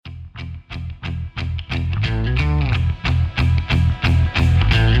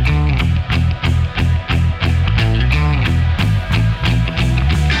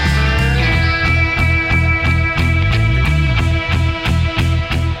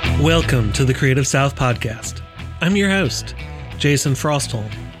Welcome to the Creative South Podcast. I'm your host, Jason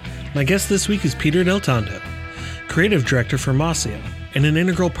Frostholm. My guest this week is Peter Deltondo, Creative Director for Mossio, and an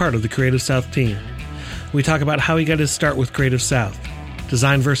integral part of the Creative South team. We talk about how he got his start with Creative South,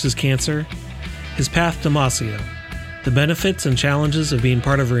 design versus cancer, his path to Mossio, the benefits and challenges of being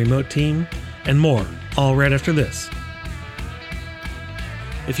part of a remote team, and more, all right after this.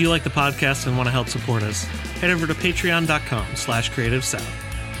 If you like the podcast and want to help support us, head over to patreon.com/creativesouth.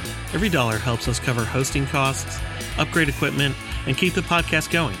 Every dollar helps us cover hosting costs, upgrade equipment, and keep the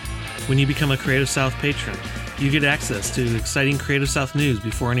podcast going. When you become a Creative South patron, you get access to exciting Creative South news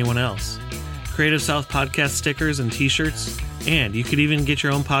before anyone else, Creative South podcast stickers and t-shirts, and you could even get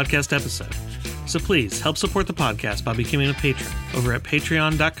your own podcast episode. So please help support the podcast by becoming a patron over at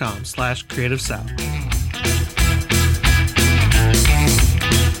patreon.com/creativesouth.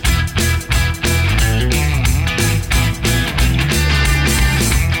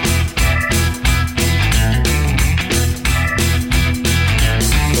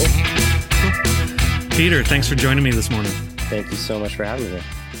 Peter, thanks for joining me this morning. Thank you so much for having me.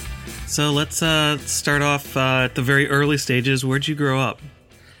 So let's start off at the very early stages. Where'd you grow up?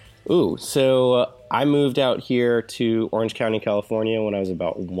 I moved out here to Orange County, California when I was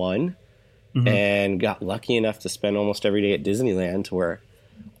about one, and got lucky enough to spend almost every day at Disneyland, to where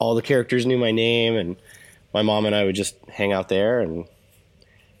all the characters knew my name, and my mom and I would just hang out there and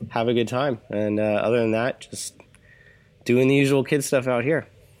have a good time. And other than that, just doing the usual kid stuff out here.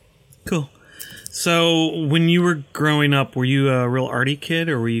 Cool. So when you were growing up, were you a real arty kid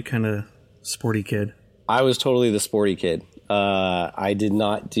or were you kind of sporty kid? I was totally the sporty kid. I did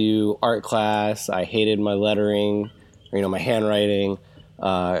not do art class. I hated my lettering, or, my handwriting.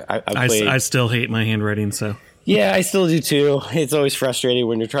 I still hate my handwriting, so. Yeah, I still do too. It's always frustrating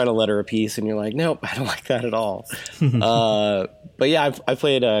when you're trying to letter a piece and you're like, nope, I don't like that at all. But yeah, I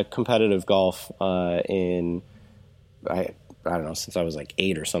played competitive golf I don't know, since I was like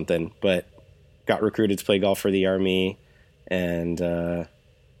 8 or something, but got recruited to play golf for the Army, and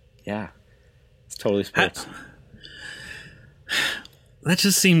yeah, it's totally sports. That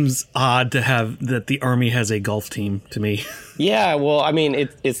just seems odd to have that the Army has a golf team to me. Yeah, well, I mean,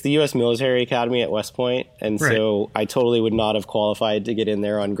 it's the U.S. Military Academy at West Point, and so I totally would not have qualified to get in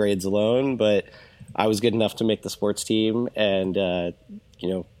there on grades alone, but I was good enough to make the sports team, and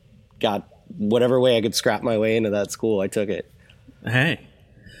got whatever way I could scrap my way into that school, I took it. Hey.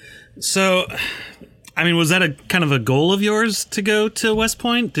 So, I mean, was that a kind of a goal of yours to go to West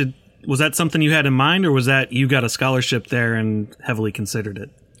Point? Was that something you had in mind, or was that you got a scholarship there and heavily considered it?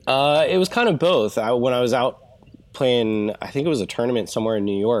 It was kind of both. When I was out playing, I think it was a tournament somewhere in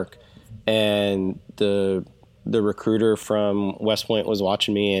New York, and the recruiter from West Point was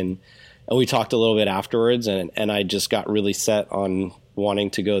watching me, and we talked a little bit afterwards, and I just got really set on wanting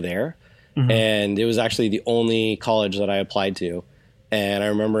to go there. And it was actually the only college that I applied to. And I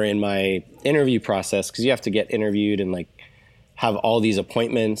remember in my interview process, because you have to get interviewed and have all these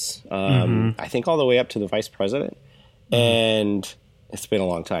appointments, I think all the way up to the vice president. And it's been a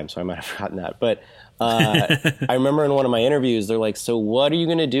long time, so I might have forgotten that. But I remember in one of my interviews, they're like, so what are you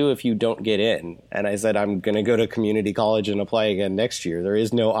going to do if you don't get in? And I said, I'm going to go to community college and apply again next year. There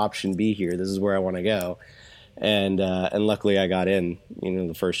is no option B here. This is where I want to go. And luckily I got in,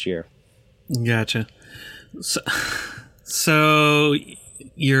 the first year. Gotcha. So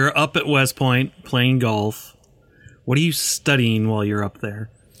you're up at West Point playing golf. What are you studying while you're up there?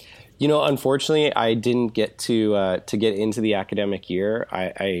 Unfortunately, I didn't get to get into the academic year.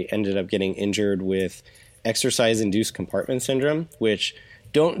 I ended up getting injured with exercise-induced compartment syndrome, which,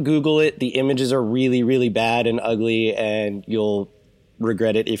 don't Google it. The images are really, really bad and ugly, and you'll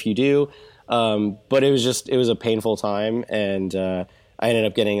regret it if you do. But it was a painful time, and I ended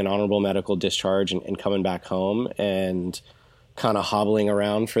up getting an honorable medical discharge and coming back home and kind of hobbling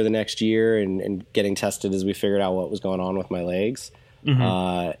around for the next year and getting tested as we figured out what was going on with my legs.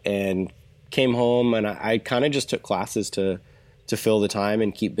 And came home, and I kind of just took classes to fill the time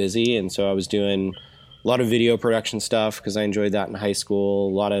and keep busy. And so I was doing a lot of video production stuff because I enjoyed that in high school,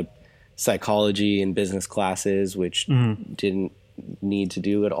 a lot of psychology and business classes, which didn't need to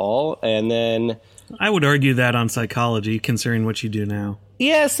do at all. And then I would argue that on psychology, considering what you do now.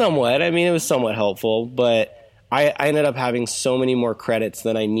 Yeah, somewhat. I mean, it was somewhat helpful, but I ended up having so many more credits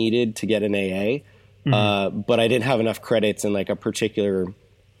than I needed to get an AA. But I didn't have enough credits in a particular,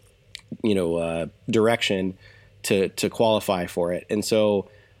 direction to qualify for it. And so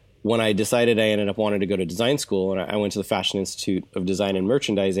when I decided I ended up wanting to go to design school, and I went to the Fashion Institute of Design and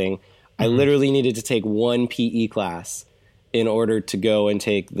Merchandising, I literally needed to take one PE class in order to go and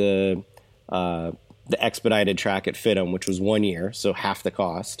take the expedited track at FITM, which was 1 year, so half the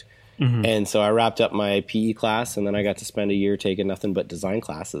cost. And so I wrapped up my PE class, and then I got to spend a year taking nothing but design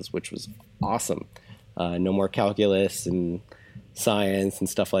classes, which was awesome. No more calculus and science and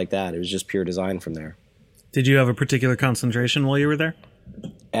stuff like that. It was just pure design from there. Did you have a particular concentration while you were there?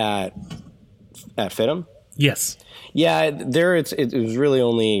 At FITM? Yes. Yeah, there it was really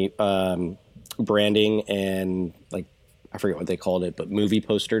only branding and, like, I forget what they called it, but movie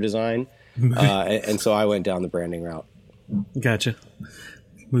poster design. And so I went down the branding route. Gotcha.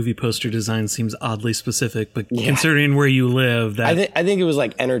 Movie poster design seems oddly specific, but considering where you live, that I think it was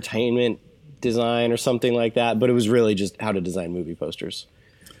like entertainment design or something like that, but it was really just how to design movie posters.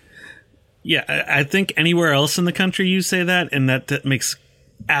 Yeah, I think anywhere else in the country you say that, and that makes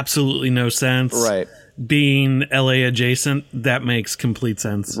absolutely no sense. Right. Being LA adjacent, that makes complete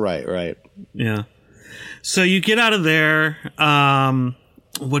sense. Right. Yeah. So you get out of there.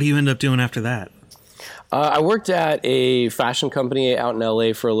 What do you end up doing after that? I worked at a fashion company out in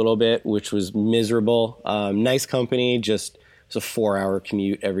LA for a little bit, which was miserable. Nice company, just it's a 4-hour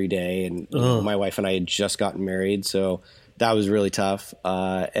commute every day. And you know, my wife and I had just gotten married, so that was really tough.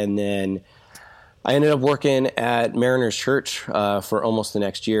 And then I ended up working at Mariners Church for almost the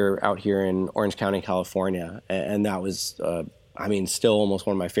next year out here in Orange County, California. And that was, still almost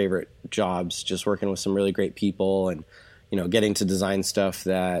one of my favorite jobs, just working with some really great people and, you know, getting to design stuff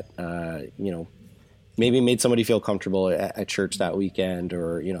that, maybe made somebody feel comfortable at church that weekend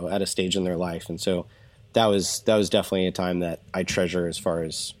or, you know, at a stage in their life. And so that was definitely a time that I treasure as far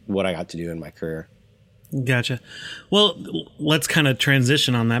as what I got to do in my career. Gotcha. Well, let's kind of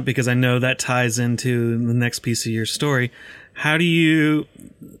transition on that because I know that ties into the next piece of your story.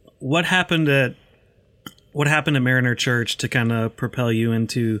 What happened at Mariner Church to kind of propel you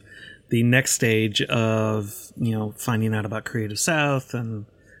into the next stage of, you know, finding out about Creative South, and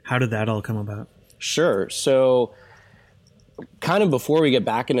how did that all come about? Sure. So kind of before we get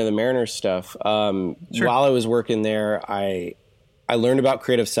back into the Mariners stuff, while I was working there, I learned about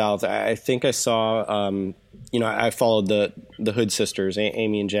Creative South. I think I saw, I followed the Hood sisters,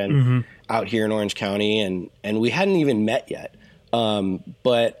 Amy and Jen, out here in Orange County, and we hadn't even met yet.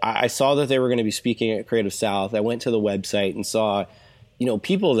 But I saw that they were going to be speaking at Creative South. I went to the website and saw, you know,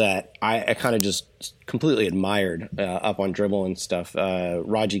 people that I kind of just completely admired up on Dribble and stuff.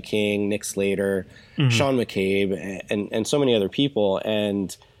 Raji King, Nick Slater, Sean McCabe, and so many other people.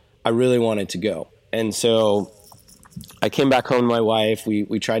 And I really wanted to go. And so I came back home to my wife.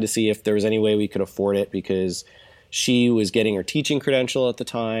 We tried to see if there was any way we could afford it because she was getting her teaching credential at the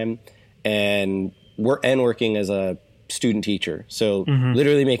time and working as a student teacher. So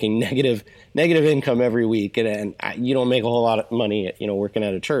literally making negative income every week. And you don't make a whole lot of money, you know, working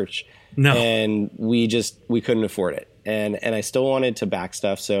at a church. No. And we couldn't afford it. And I still wanted to back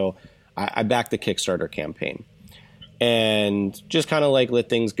stuff. So I backed the Kickstarter campaign and just kind of like let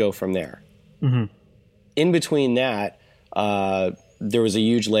things go from there. In between that, there was a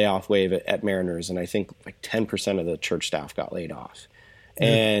huge layoff wave at Mariners. And I think like 10% of the church staff got laid off.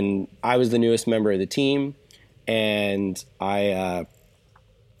 And I was the newest member of the team. And I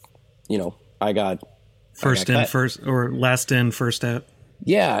got last in, first out.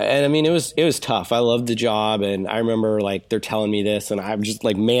 Yeah, and I mean it was tough. I loved the job, and I remember like they're telling me this, and I'm just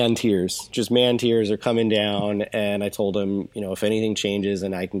like man tears are coming down. And I told them, you know, if anything changes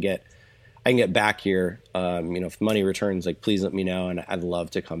and I can get back here, if money returns, like please let me know, and I'd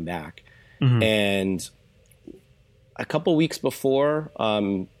love to come back. And a couple weeks before,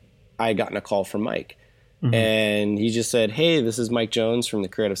 I had gotten a call from Mike. And he just said, "Hey, this is Mike Jones from the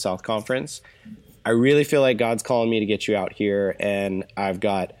Creative South Conference. I really feel like God's calling me to get you out here, and I've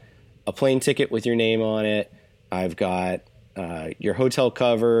got a plane ticket with your name on it. I've got your hotel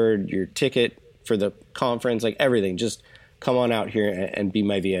covered, your ticket for the conference, like everything. Just come on out here and be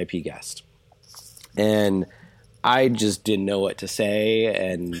my VIP guest." And I just didn't know what to say.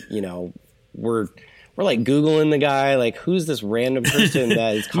 And, you know, we're like Googling the guy, like, who's this random person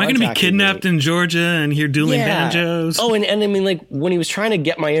that is Am I going to be kidnapped in Georgia and here dueling banjos? Oh, and I mean, like, when he was trying to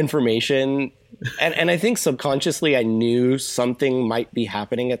get my information, and I think subconsciously I knew something might be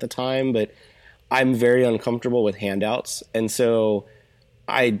happening at the time, but I'm very uncomfortable with handouts. And so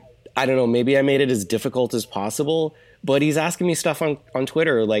I don't know, maybe I made it as difficult as possible, but he's asking me stuff on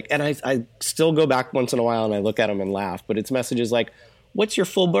Twitter, like, and I still go back once in a while and I look at him and laugh, but it's messages like, what's your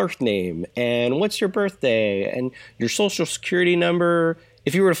full birth name? And what's your birthday? And your social security number?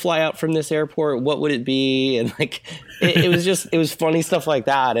 If you were to fly out from this airport, what would it be? And like, it was funny stuff like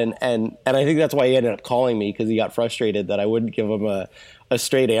that. And I think that's why he ended up calling me, because he got frustrated that I wouldn't give him a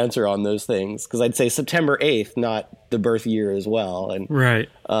straight answer on those things. Because I'd say September 8th, not the birth year as well. And right.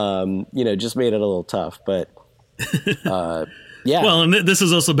 Just made it a little tough. But Yeah. Well, and this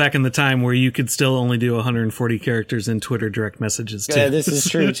is also back in the time where you could still only do 140 characters in Twitter direct messages too. Yeah, this is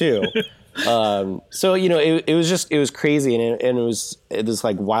true too. So it was crazy, and it was this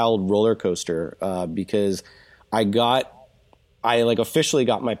like wild roller coaster because I officially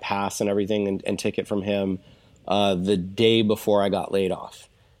got my pass and everything and ticket from him the day before I got laid off.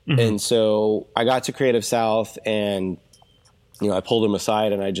 Mm-hmm. And so I got to Creative South, and I pulled him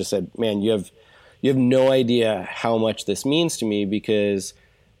aside and I just said, "Man, you have no idea how much this means to me, because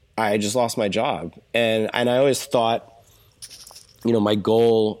I just lost my job." And I always thought, my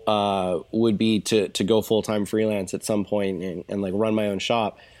goal would be to go full-time freelance at some point and like run my own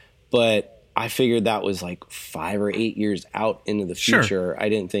shop. But I figured that was like 5 or 8 years out into the future. Sure. I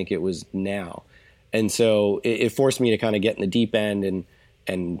didn't think it was now. And so it forced me to kind of get in the deep end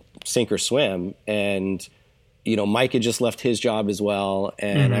and sink or swim. And, Mike had just left his job as well.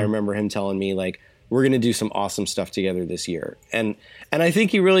 And I remember him telling me, like, we're going to do some awesome stuff together this year. And I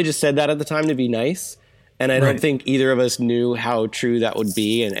think he really just said that at the time to be nice. And I don't think either of us knew how true that would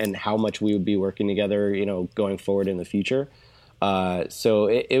be and how much we would be working together, going forward in the future. So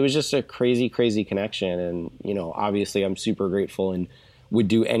it was just a crazy, crazy connection. And, obviously I'm super grateful and would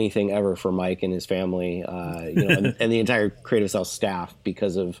do anything ever for Mike and his family, and the entire Creative South staff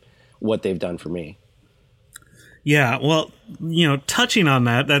because of what they've done for me. Yeah. Well, touching on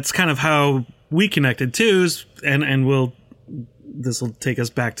that, that's kind of how we connected too, and this will take us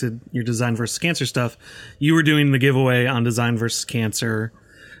back to your Design versus Cancer stuff. You were doing the giveaway on Design versus Cancer.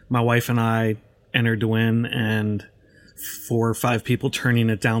 My wife and I entered to win, and 4 or 5 people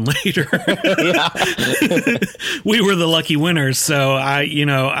turning it down later. We were the lucky winners. So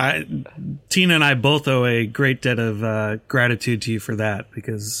Tina and I both owe a great debt of gratitude to you for that,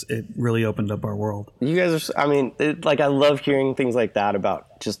 because it really opened up our world. You guys are, I love hearing things like that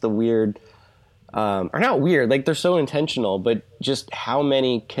about just the weird, or not weird, like they're so intentional, but just how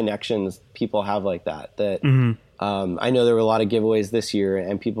many connections people have like that. I know there were a lot of giveaways this year,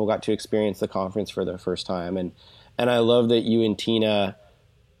 and people got to experience the conference for their first time. And I love that you and Tina,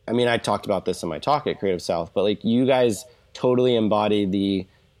 I talked about this in my talk at Creative South, but like you guys totally embody the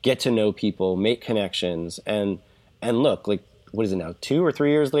get to know people, make connections, and look, like, what is it now? 2 or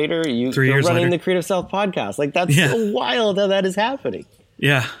 3 years later, you're running the Creative South podcast. Like, that's so wild how that is happening.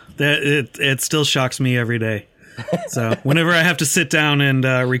 Yeah, it still shocks me every day. So whenever I have to sit down and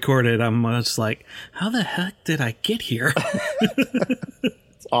record it, I'm just like, how the heck did I get here?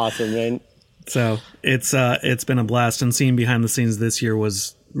 It's awesome, man. So it's been a blast, and seeing behind the scenes this year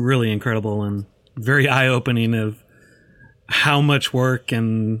was really incredible and very eye-opening of how much work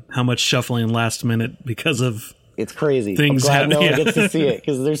and how much shuffling last minute because of it's crazy. Things I'm glad no one gets to see it,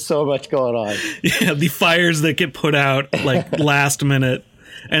 because there's so much going on. Yeah, the fires that get put out like last minute.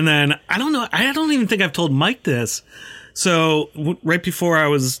 And then I don't even think I've told Mike this. So right before I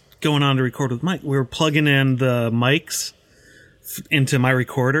was going on to record with Mike, we were plugging in the mics into my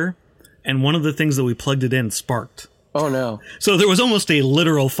recorder, and one of the things that we plugged it in sparked. Oh no. So there was almost a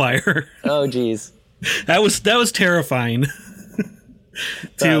literal fire. Oh geez. That was terrifying.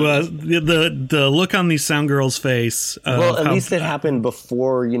 To the look on these sound girls' face. Well, at least it happened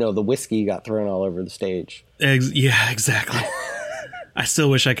before the whiskey got thrown all over the stage. Yeah, exactly. I still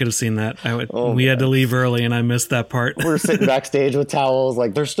wish I could have seen that. We had to leave early, and I missed that part. We're sitting backstage with towels,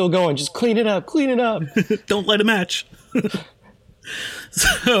 like, they're still going. Just clean it up. Don't let it match.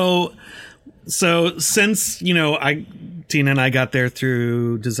 So since Tina and I got there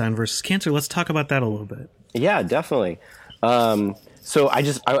through Design versus Cancer, let's talk about that a little bit. Yeah, definitely. So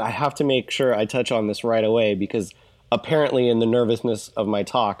I have to make sure I touch on this right away, because apparently in the nervousness of my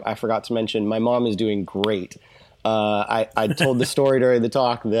talk, I forgot to mention my mom is doing great. I told the story during the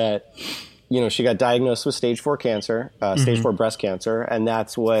talk that, she got diagnosed with stage 4 cancer, stage 4 breast cancer. And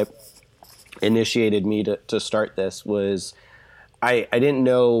that's what initiated me to start this. Was I didn't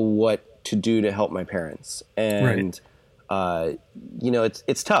know what to do to help my parents. And,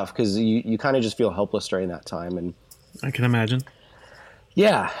 it's tough, because you kind of just feel helpless during that time. And I can imagine.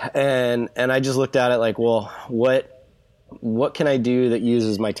 Yeah. And I just looked at it like, well, what can I do that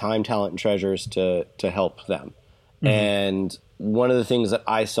uses my time, talent, and treasures to help them? Mm-hmm. And one of the things that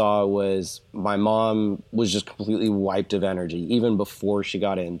I saw was my mom was just completely wiped of energy, even before she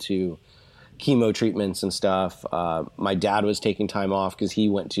got into chemo treatments and stuff. My dad was taking time off because he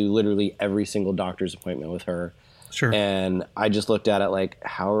went to literally every single doctor's appointment with her. Sure. And I just looked at it like,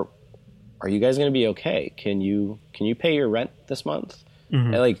 how are you guys going to be okay? Can you pay your rent this month?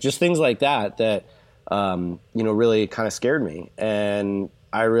 Mm-hmm. And like just things like that really kind of scared me. And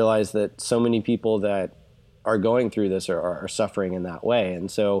I realized that so many people that are going through this are suffering in that way. And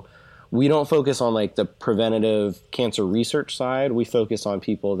so we don't focus on like the preventative cancer research side. We focus on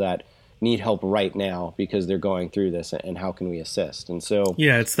people that need help right now because they're going through this, and how can we assist? And so,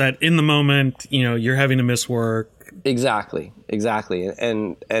 yeah, it's that in the moment, you're having to miss work. Exactly.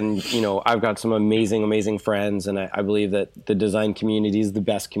 And I've got some amazing friends, and I believe that the design community is the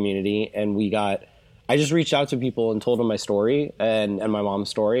best community. And I just reached out to people and told them my story and my mom's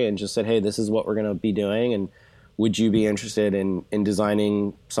story, and just said, hey, this is what we're going to be doing. And would you be interested in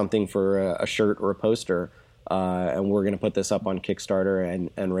designing something for a shirt or a poster? And we're going to put this up on Kickstarter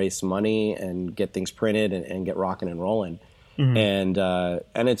and raise some money and get things printed and get rocking and rolling. Mm-hmm.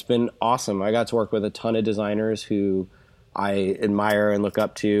 And it's been awesome. I got to work with a ton of designers who I admire and look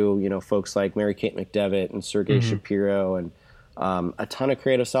up to, folks like Mary Kate McDevitt and Sergey Shapiro, and a ton of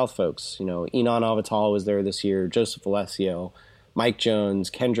Creative South folks. Enon Avital was there this year, Joseph Alessio, Mike Jones,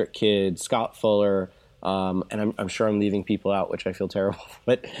 Kendrick Kidd, Scott Fuller, and I'm sure I'm leaving people out, which I feel terrible.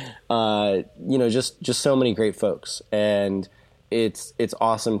 But just so many great folks, and it's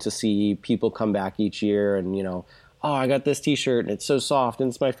awesome to see people come back each year and oh, I got this T-shirt and it's so soft and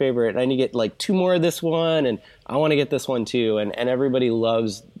it's my favorite, and I need to get like 2 more of this one, and I want to get this one too, and everybody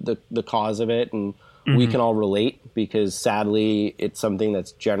loves the cause of it, and we can all relate because sadly it's something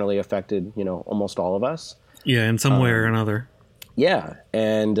that's generally affected almost all of us. Yeah, in some way or another. Yeah,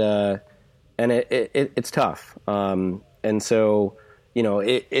 and it's tough, and so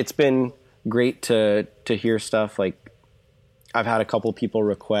it's been great to hear stuff like I've had a couple people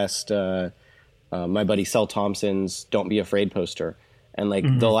request. My buddy Sel Thompson's "Don't Be Afraid" poster, and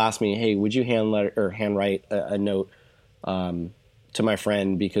they'll ask me, "Hey, would you handwrite a note to my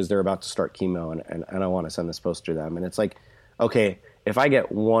friend because they're about to start chemo, and I want to send this poster to them?" And it's like, okay, if I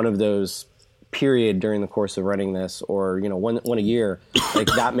get one of those, period, during the course of running this, or one a year, like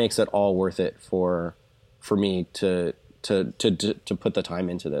that makes it all worth it for me to put the time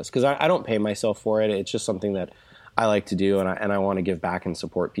into this, because I don't pay myself for it. It's just something that I like to do, and I want to give back and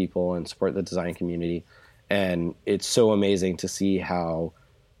support people and support the design community. And it's so amazing to see how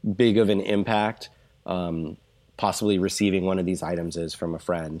big of an impact possibly receiving one of these items is from a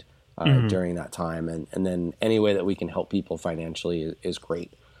friend during that time. And then any way that we can help people financially is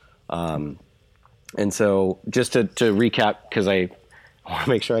great. And so just to recap, because I want to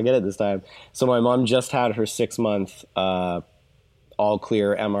make sure I get it this time. So my mom just had her 6-month all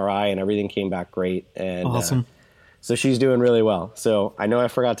clear MRI, and everything came back great. And awesome. So she's doing really well. So I know I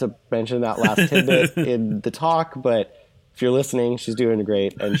forgot to mention that last tidbit in the talk, but if you're listening, she's doing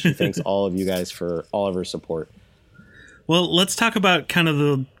great, and she thanks all of you guys for all of her support. Well, let's talk about kind of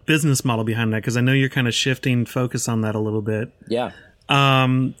the business model behind that, because I know you're kind of shifting focus on that a little bit. Yeah.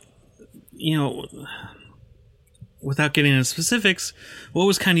 Without getting into specifics, what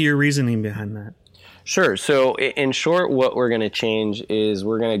was kind of your reasoning behind that? Sure. So in short, what we're going to change is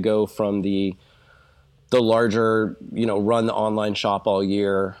we're going to go from the larger, run the online shop all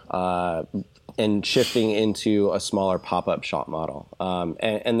year, and shifting into a smaller pop-up shop model.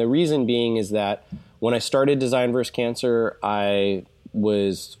 And the reason being is that when I started Design vs. Cancer, I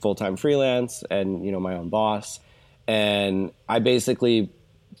was full-time freelance and, my own boss. And I basically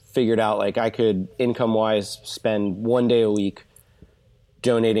figured out like I could income-wise spend 1 day a week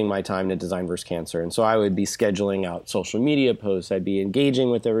donating my time to Design vs. Cancer. And so I would be scheduling out social media posts. I'd be engaging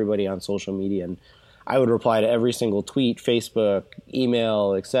with everybody on social media, and I would reply to every single tweet, Facebook,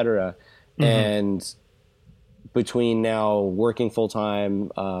 email, etc. And between now working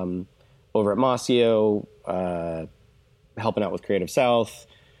full-time over at Masio, helping out with Creative South,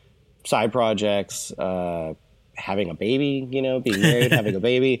 side projects, having a baby, being married, having a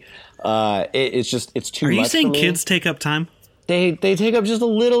baby, it's too much for me. Are you saying kids take up time? They take up just a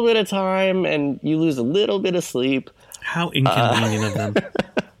little bit of time, and you lose a little bit of sleep. How inconvenient of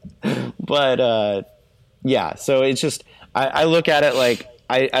them. But yeah, so it's just I look at it like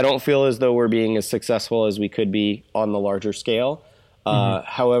I don't feel as though we're being as successful as we could be on the larger scale.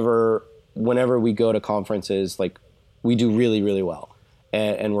 However, whenever we go to conferences, like we do really, really well,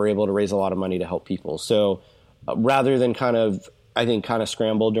 and we're able to raise a lot of money to help people. So rather than kind of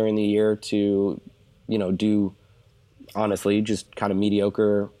scramble during the year to, do honestly just kind of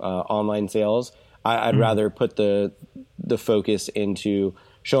mediocre online sales, I'd rather put the focus into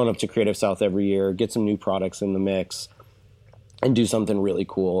showing up to Creative South every year, get some new products in the mix, and do something really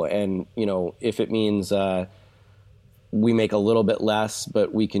cool. And, if it means we make a little bit less,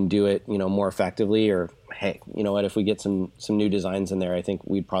 but we can do it, more effectively, or hey, you know what, if we get some new designs in there, I think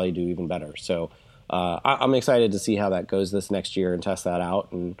we'd probably do even better. So I'm excited to see how that goes this next year and test that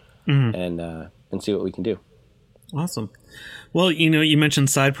out and see what we can do. Awesome. Well, you mentioned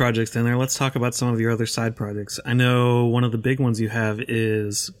side projects in there. Let's talk about some of your other side projects. I know one of the big ones you have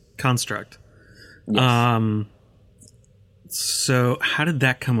is Construct. Yes. So how did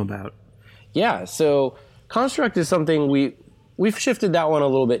that come about? Yeah, so Construct is something we've shifted that one a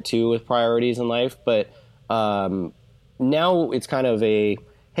little bit too with priorities in life, but now it's kind of a,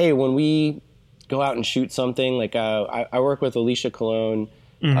 hey, when we go out and shoot something, like I work with Alicia Colon,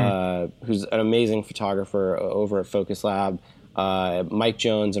 who's an amazing photographer over at Focus Lab, Mike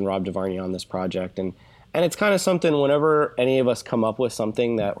Jones and Rob DeVarney on this project, and it's kind of something whenever any of us come up with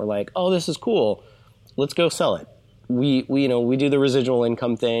something that we're like, oh, this is cool, let's go sell it. We do the residual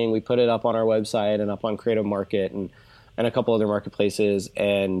income thing. We put it up on our website and up on Creative Market and a couple other marketplaces,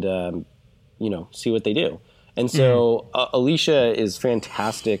 and see what they do. And so Alicia is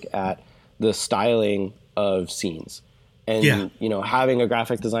fantastic at the styling of scenes, and having a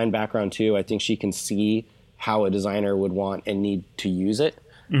graphic design background too. I think she can see how a designer would want and need to use it.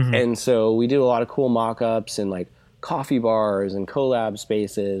 And so we do a lot of cool mock-ups and like coffee bars and collab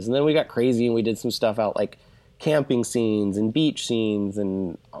spaces, and then we got crazy and we did some stuff out like camping scenes and beach scenes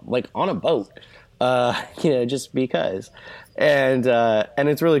and like on a boat, just because. And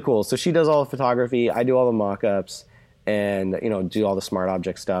it's really cool. So she does all the photography. I do all the mock-ups and, do all the smart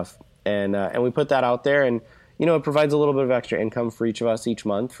object stuff. And we put that out there, and, it provides a little bit of extra income for each of us each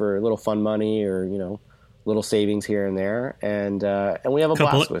month for a little fun money or, little savings here and there. And we have a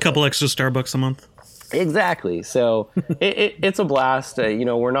blast with it. Couple extra Starbucks a month. Exactly. So it's a blast.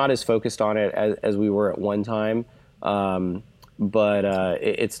 We're not as focused on it as we were at one time, but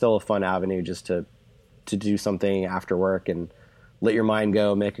it's still a fun avenue just to do something after work and let your mind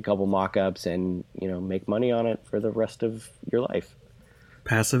go, make a couple mock-ups, and make money on it for the rest of your life.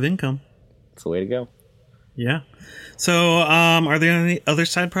 Passive income. It's the way to go. Yeah. So are there any other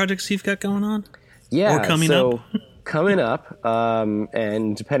side projects you've got going on? Yeah. Or coming up? Coming up,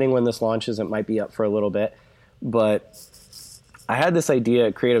 and depending when this launches, it might be up for a little bit, but I had this idea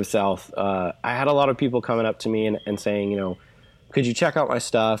at Creative South. I had a lot of people coming up to me and saying, could you check out my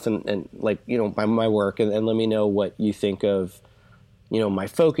stuff and my work and let me know what you think of, my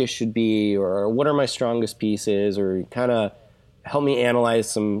focus should be, or what are my strongest pieces, or kind of help me analyze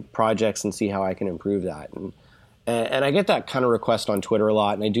some projects and see how I can improve that. And I get that kind of request on Twitter a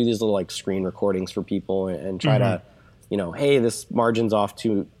lot, and I do these little like screen recordings for people and try to, hey, this margin's off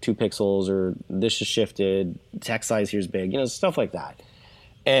 2 pixels, or this is shifted, text size here's big, stuff like that.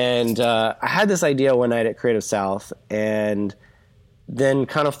 And I had this idea one night at Creative South, and then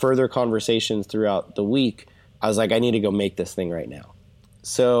kind of further conversations throughout the week, I was like, I need to go make this thing right now.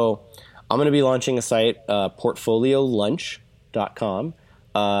 So I'm going to be launching a site, portfoliolunch.com,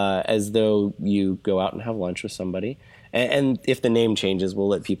 as though you go out and have lunch with somebody. And if the name changes, we'll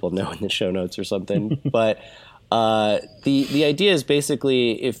let people know in the show notes or something. But the idea is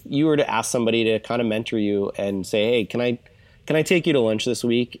basically, if you were to ask somebody to kind of mentor you and say, hey, can I take you to lunch this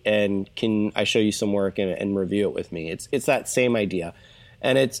week, and can I show you some work and review it with me? It's that same idea.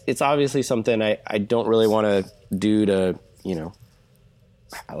 And it's obviously something I don't really want to do to,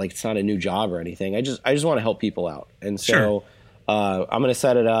 like, it's not a new job or anything. I just want to help people out. And so Sure. I'm going to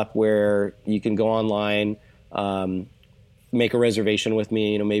set it up where you can go online, make a reservation with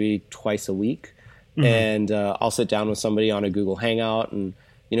me, maybe twice a week. And I'll sit down with somebody on a Google Hangout and,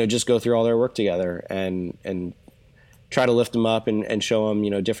 just go through all their work together and try to lift them up and show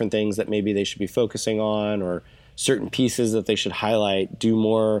them, different things that maybe they should be focusing on, or certain pieces that they should highlight, do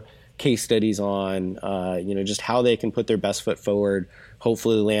more case studies on, just how they can put their best foot forward,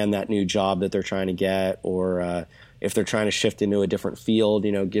 hopefully land that new job that they're trying to get, or if they're trying to shift into a different field,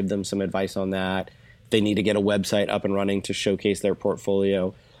 give them some advice on that. If they need to get a website up and running to showcase their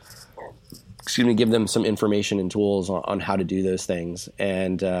portfolio, give them some information and tools on how to do those things.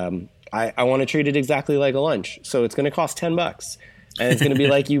 And I want to treat it exactly like a lunch. So it's going to cost $10. And it's going to be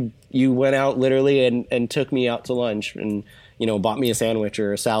like you went out literally and took me out to lunch and, bought me a sandwich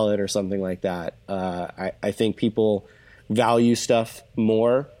or a salad or something like that. I think people value stuff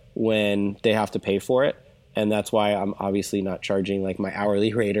more when they have to pay for it. And that's why I'm obviously not charging like my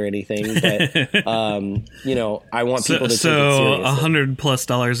hourly rate or anything. But, I want people to take it seriously. So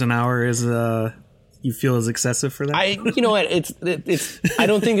 $100+ an hour is, you feel is excessive for that? You know what? It's. I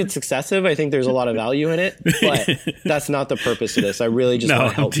don't think it's excessive. I think there's a lot of value in it, but that's not the purpose of this. I really just want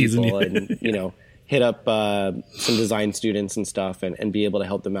to help people and, hit up some design students and stuff and be able to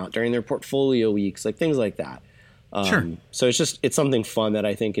help them out during their portfolio weeks, like things like that. Sure. So it's something fun that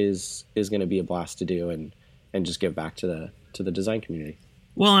I think is going to be a blast to do and just give back to the design community.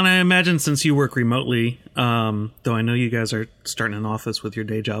 Well, and I imagine since you work remotely, though I know you guys are starting an office with your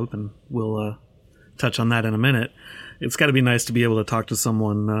day job, and we'll touch on that in a minute, it's got to be nice to be able to talk to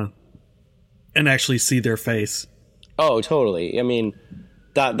someone and actually see their face. Oh, totally. I mean,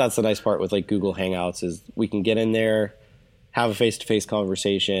 that's the nice part with like Google Hangouts is we can get in there, have a face-to-face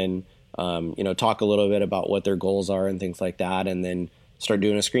conversation, talk a little bit about what their goals are and things like that, and then start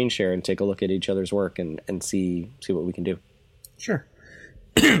doing a screen share and take a look at each other's work and see what we can do. Sure.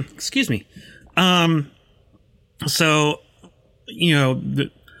 Excuse me. So,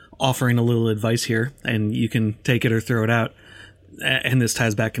 offering a little advice here, and you can take it or throw it out. And this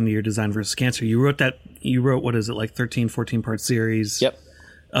ties back into your Design versus Cancer. You wrote, what is it, like 13, 14 part series Yep.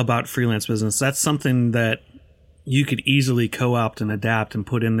 about freelance business. That's something that you could easily co-opt and adapt and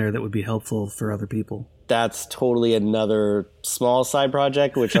put in there that would be helpful for other people. That's totally another small side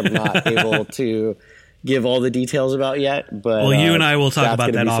project, which I'm not able to give all the details about yet. But you and I will talk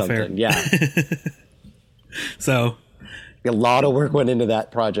about that off air. Yeah. So a lot of work went into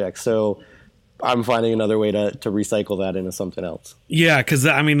that project. So I'm finding another way to recycle that into something else. Yeah, because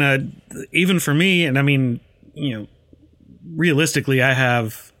even for me, and realistically, I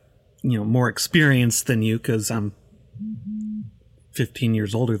have more experience than you because I'm 15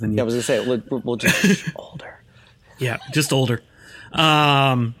 years older than you. Yeah, I was gonna say we'll just older. Yeah, just older.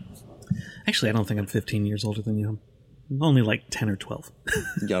 Actually, I don't think I'm 15 years older than you. I'm only like 10 or 12.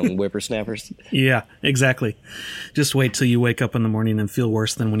 Young whippersnappers. Yeah, exactly. Just wait till you wake up in the morning and feel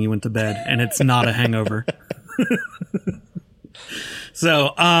worse than when you went to bed, and it's not a hangover.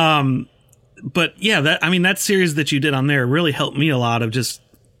 So, but yeah, that series that you did on there really helped me a lot of just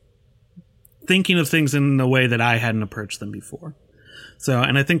thinking of things in the way that I hadn't approached them before. So,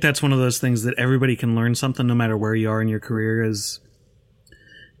 and I think that's one of those things that everybody can learn something no matter where you are in your career is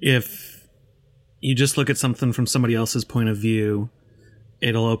if you just look at something from somebody else's point of view,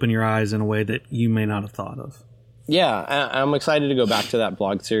 it'll open your eyes in a way that you may not have thought of. Yeah, I'm excited to go back to that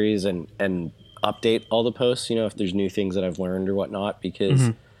blog series and update all the posts, if there's new things that I've learned or whatnot,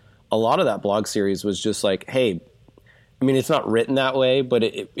 because a lot of that blog series was just like, hey, it's not written that way, but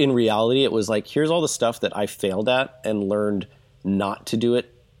in reality, it was like, here's all the stuff that I failed at and learned not to do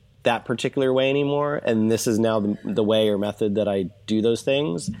it that particular way anymore. And this is now the way or method that I do those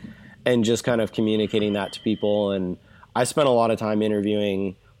things, and just kind of communicating that to people. And I spent a lot of time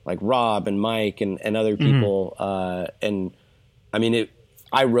interviewing like Rob and Mike and other people.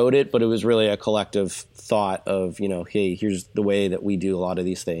 I wrote it, but it was really a collective thought of, hey, here's the way that we do a lot of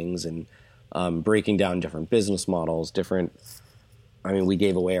these things, and breaking down different business models, we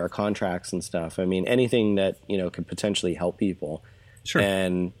gave away our contracts and stuff. Anything that, could potentially help people. Sure.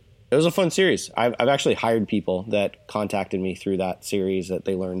 And it was a fun series. I've actually hired people that contacted me through that series that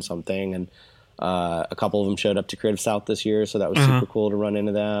they learned something. And a couple of them showed up to Creative South this year. So that was super cool to run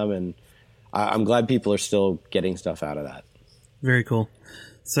into them. And I'm glad people are still getting stuff out of that. Very cool.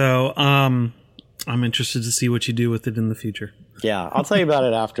 So I'm interested to see what you do with it in the future. Yeah, I'll tell you about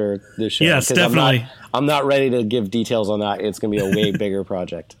it after the show. Yes, definitely. I'm not ready to give details on that. It's going to be a way bigger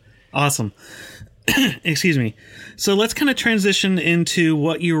project. Awesome. Excuse me. So let's kind of transition into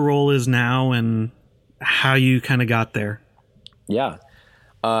what your role is now and how you kind of got there. Yeah.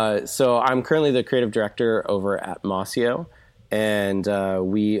 So I'm currently the creative director over at Masio, and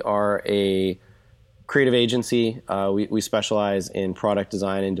we are a creative agency. We specialize in product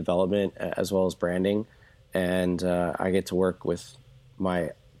design and development as well as branding. And I get to work with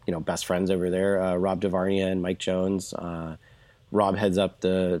my best friends over there, Rob Devarnia and Mike Jones. Rob heads up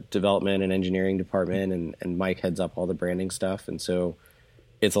the development and engineering department, and Mike heads up all the branding stuff. And so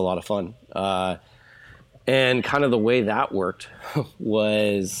it's a lot of fun. And kind of the way that worked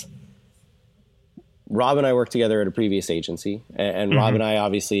was Rob and I worked together at a previous agency. And Rob and I,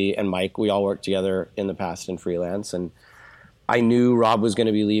 obviously, and Mike, we all worked together in the past in freelance. And I knew Rob was going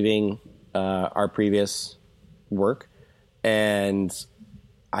to be leaving our previous work, and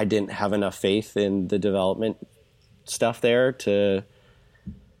I didn't have enough faith in the development stuff there to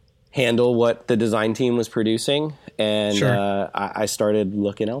handle what the design team was producing, and I started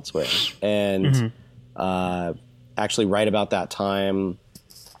looking elsewhere. And actually, right about that time,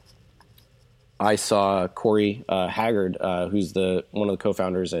 I saw Corey Haggard, who's one of the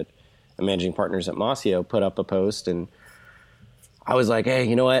co-founders and managing partners at Masio, put up a post, and I was like, hey,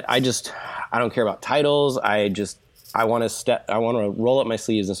 you know what? I don't care about titles. I want to roll up my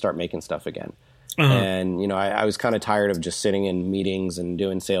sleeves and start making stuff again. And, I was kind of tired of just sitting in meetings and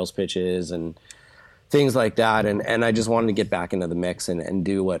doing sales pitches and things like that. And I just wanted to get back into the mix and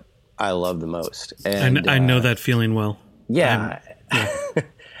do what I love the most. And I know that feeling well. Yeah.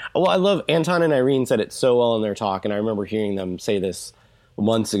 Well, I love Anton and Irene said it so well in their talk. And I remember hearing them say this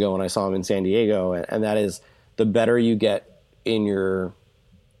months ago when I saw them in San Diego. And that is, the better you get in your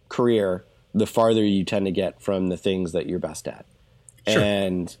career, the farther you tend to get from the things that you're best at. Sure.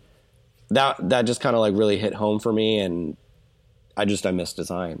 And that just kind of like really hit home for me. And I miss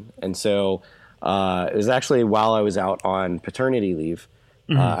design. And so it was actually while I was out on paternity leave,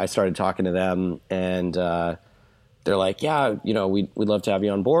 I started talking to them, and they're like, yeah, we'd love to have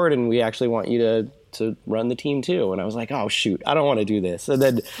you on board, and we actually want you to run the team too. And I was like, oh shoot, I don't want to do this. And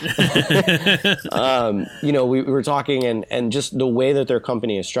then, we were talking, and just the way that their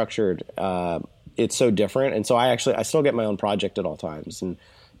company is structured, it's so different. And so I still get my own project at all times. And,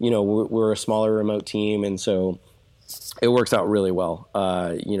 we're a smaller remote team. And so it works out really well.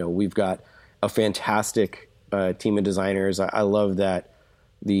 We've got a fantastic team of designers. I love that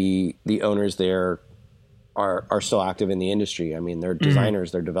the owners there are still active in the industry. I mean, they're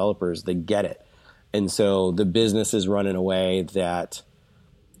designers, they're developers, they get it. And so the business is run in a way that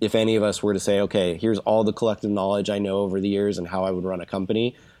if any of us were to say, okay, here's all the collective knowledge I know over the years and how I would run a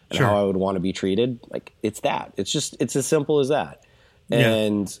company and how I would want to be treated, like it's as simple as that. Yeah.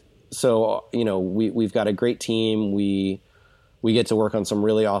 And so, we've got a great team. We get to work on some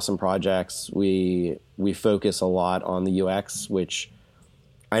really awesome projects. We focus a lot on the UX, which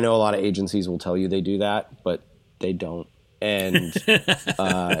I know a lot of agencies will tell you they do that, but they don't. And,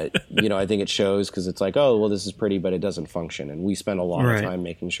 I think it shows because it's like, oh, well, this is pretty, but it doesn't function. And we spend a lot of time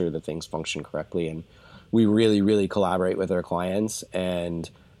making sure that things function correctly. And we really, really collaborate with our clients. And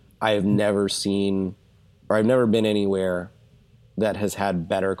I've never been anywhere that has had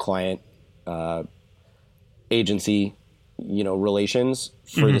better client agency, relations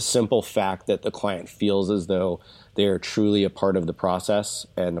for the simple fact that the client feels as though they are truly a part of the process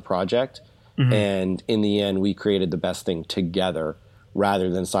and the project. And in the end, we created the best thing together rather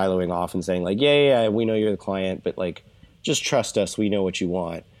than siloing off and saying like, yeah, we know you're the client, but like, just trust us. We know what you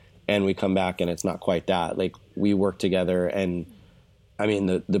want. And we come back and it's not quite that. Like we work together, and I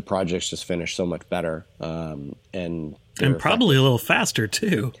mean, the projects just finished so much better. And probably a little faster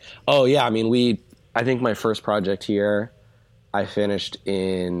too. Oh yeah. I mean, I think my first project here, I finished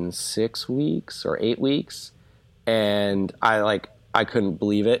in 6 weeks or 8 weeks. And I couldn't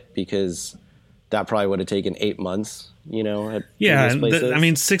believe it because that probably would have taken 8 months, at places. I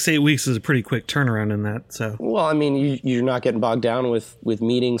mean, 6-8 weeks is a pretty quick turnaround in that. So, well, I mean, you're not getting bogged down with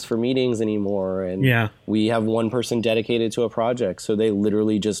meetings for meetings anymore. And we have one person dedicated to a project. So they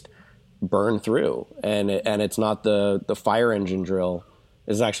literally just burn through, and it's not the fire engine drill.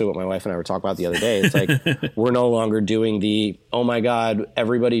 This is actually what my wife and I were talking about the other day. It's like, we're no longer doing the, oh my God,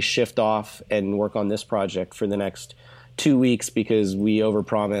 everybody shift off and work on this project for the next 2 weeks because we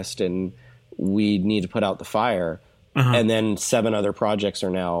overpromised and we need to put out the fire. And then 7 other projects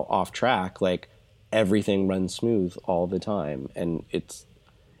are now off track. Like everything runs smooth all the time. And it's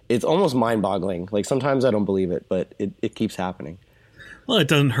almost mind boggling. Like sometimes I don't believe it, but it keeps happening. Well, it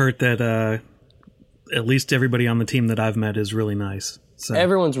doesn't hurt that at least everybody on the team that I've met is really nice. So.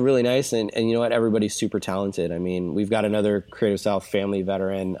 Everyone's really nice, and you know what? Everybody's super talented. I mean, we've got another Creative South family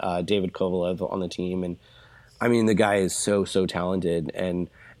veteran, David Kovalev, on the team, and I mean, the guy is so talented, and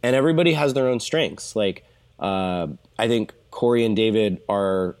everybody has their own strengths. Like, I think Corey and David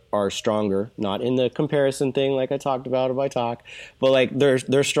are stronger, not in the comparison thing like I talked about if I talk, but like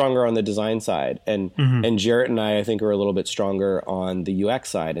they're stronger on the design side, and Jarrett and I think are a little bit stronger on the UX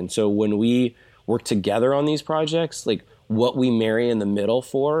side, and so when we work together on these projects, like, what we marry in the middle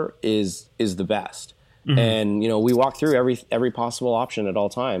for is the best. And, we walk through every possible option at all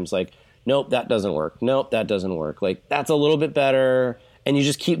times. Like, nope, that doesn't work. Nope, that doesn't work. Like, that's a little bit better. And you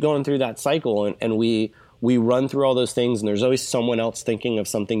just keep going through that cycle. And we run through all those things, and there's always someone else thinking of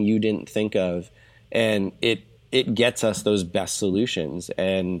something you didn't think of. And it gets us those best solutions.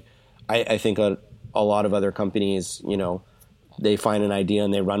 And I think a lot of other companies, they find an idea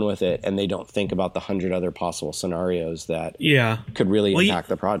and they run with it, and they don't think about the 100 other possible scenarios that could really impact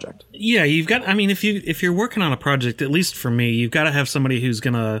the project. Yeah, you've got, I mean, if you're working on a project, at least for me, you've got to have somebody who's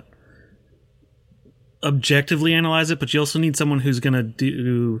going to objectively analyze it, but you also need someone who's going to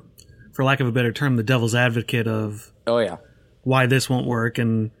do, for lack of a better term, the devil's advocate of why this won't work.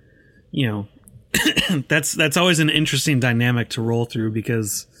 And, that's always an interesting dynamic to roll through,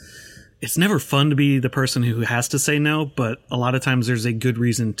 because it's never fun to be the person who has to say no, but a lot of times there's a good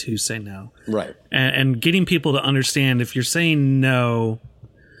reason to say no. Right. And getting people to understand if you're saying no,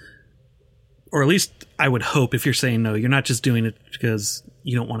 or at least I would hope if you're saying no, you're not just doing it because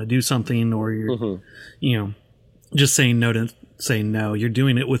you don't want to do something, or you're, just saying no to say no. You're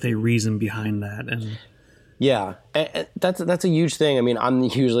doing it with a reason behind that. And yeah, and that's a huge thing. I mean, I'm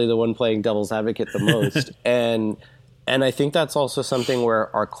usually the one playing devil's advocate the most. And I think that's also something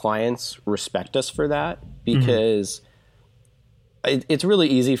where our clients respect us for that, because it's really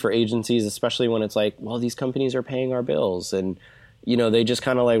easy for agencies, especially when it's like, well, these companies are paying our bills, and they just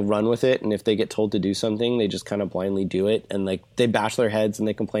kind of like run with it. And if they get told to do something, they just kind of blindly do it. And like they bash their heads and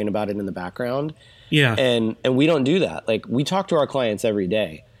they complain about it in the background. Yeah. And we don't do that. Like we talk to our clients every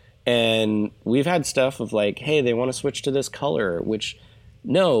day, and we've had stuff of like, hey, they want to switch to this color, which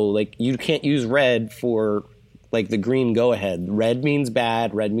no, like you can't use red for like the green go ahead. Red means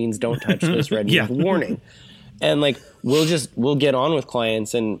bad. Red means don't touch this. Red means warning. And like we'll get on with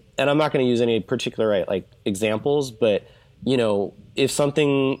clients, and I'm not going to use any particular like examples, but if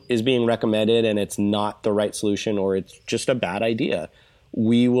something is being recommended and it's not the right solution or it's just a bad idea,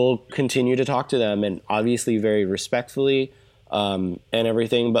 we will continue to talk to them, and obviously very respectfully and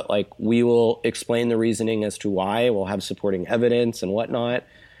everything. But like we will explain the reasoning as to why. We'll have supporting evidence and whatnot.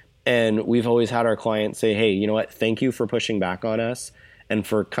 And we've always had our clients say, hey, you know what? Thank you for pushing back on us and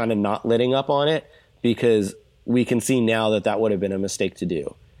for kind of not letting up on it, because we can see now that would have been a mistake to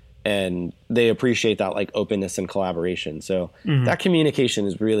do. And they appreciate that like openness and collaboration. So that communication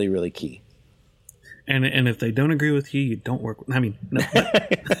is really, really key. And if they don't agree with you, you don't work with. I mean, no.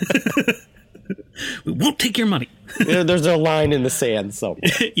 We won't take your money. There's a line in the sand somewhere.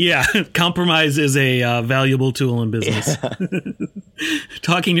 Yeah, compromise is a valuable tool in business. Yeah.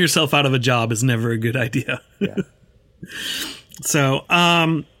 Talking yourself out of a job is never a good idea. Yeah. So,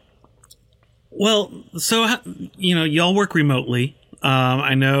 y'all work remotely.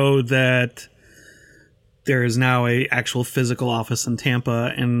 I know that there is now a actual physical office in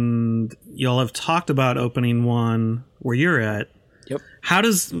Tampa, and y'all have talked about opening one where you're at. Yep. How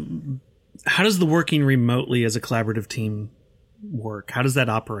does the working remotely as a collaborative team work? How does that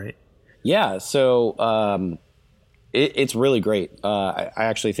operate? Yeah, so it's really great. I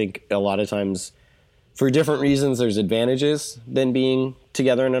actually think a lot of times, for different reasons, there's advantages than being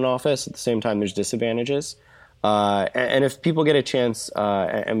together in an office. At the same time, there's disadvantages. And if people get a chance,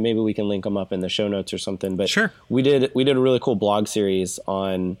 and maybe we can link them up in the show notes or something. But sure. we did a really cool blog series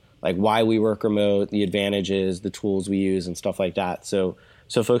on like why we work remote, the advantages, the tools we use, and stuff like that. So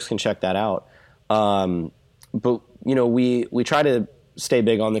folks can check that out. But we try to stay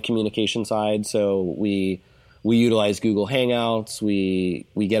big on the communication side. So we utilize Google Hangouts. We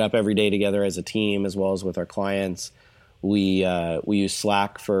get up every day together as a team, as well as with our clients. We use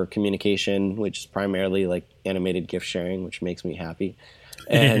Slack for communication, which is primarily like animated GIF sharing, which makes me happy.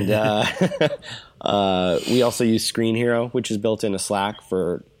 And we also use Screen Hero, which is built into Slack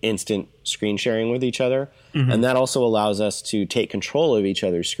for instant screen sharing with each other. Mm-hmm. And that also allows us to take control of each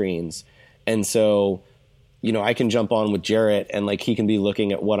other's screens. And so, I can jump on with Jarrett, and like he can be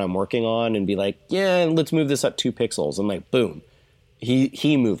looking at what I'm working on and be like, yeah, let's move this up 2 pixels. And like, boom,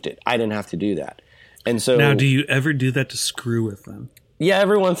 he moved it. I didn't have to do that. And so now, do you ever do that to screw with them? Yeah,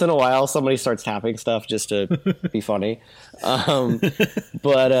 every once in a while, somebody starts tapping stuff just to be funny.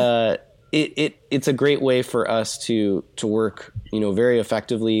 But it's a great way for us to work, very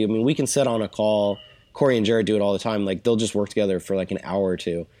effectively. I mean, we can sit on a call. Corey and Jared do it all the time. Like they'll just work together for like an hour or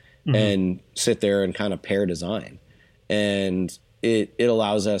two and sit there and kind of pair design. And it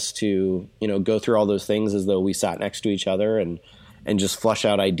allows us to, go through all those things as though we sat next to each other and just flush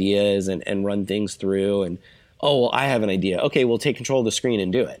out ideas and run things through. And, oh, well, I have an idea. Okay, we'll take control of the screen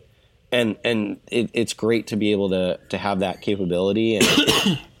and do it. And it's great to be able to have that capability.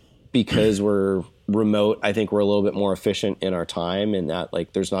 And because we're remote, I think we're a little bit more efficient in our time, and that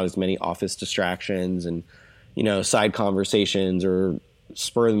like there's not as many office distractions and, side conversations or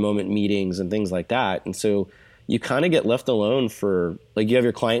spur of the moment meetings and things like that. And so you kind of get left alone for like you have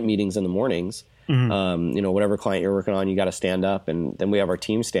your client meetings in the mornings. Mm-hmm. Whatever client you're working on, you got to stand up, and then we have our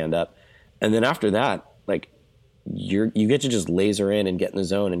team stand up. And then after that, like you get to just laser in and get in the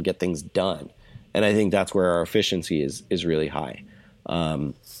zone and get things done. And I think that's where our efficiency is really high.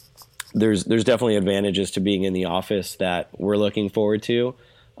 There's definitely advantages to being in the office that we're looking forward to,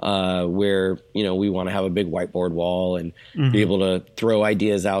 where, we want to have a big whiteboard wall and be able to throw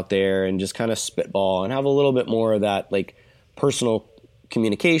ideas out there and just kind of spitball and have a little bit more of that like personal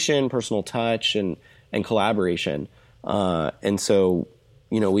communication, personal touch, and collaboration. And so,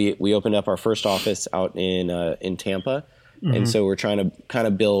 we opened up our first office out in Tampa. Mm-hmm. And so we're trying to kind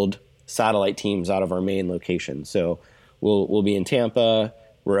of build satellite teams out of our main location. So we'll be in Tampa.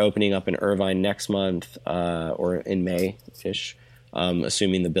 We're opening up in Irvine next month, or in May-ish,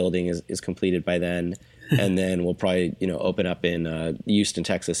 assuming the building is completed by then. And then we'll probably, open up in the Houston,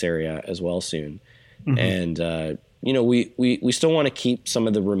 Texas area as well soon. Mm-hmm. And, we still want to keep some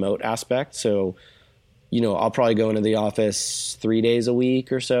of the remote aspect. So, I'll probably go into the office 3 days a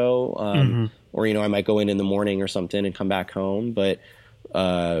week or so. Or, I might go in the morning or something and come back home. But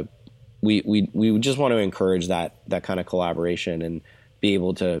we just want to encourage that kind of collaboration and be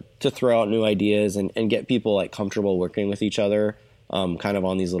able to throw out new ideas and get people like comfortable working with each other kind of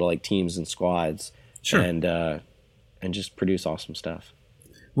on these little like teams and squads, Sure. and just produce awesome stuff.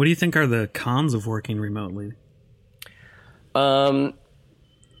 What do you think are the cons of working remotely?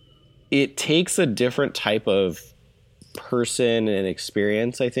 It takes a different type of person and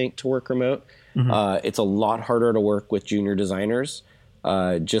experience, I think, to work remote. It's a lot harder to work with junior designers,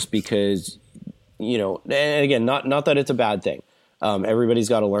 just because, and again, not that it's a bad thing. Everybody's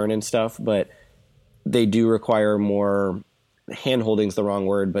got to learn and stuff, but they do require more hand-holding's the wrong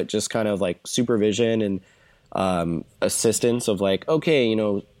word, but just kind of like supervision and assistance of like, okay,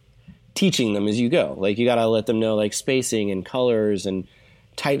 teaching them as you go. Like you got to let them know like spacing and colors and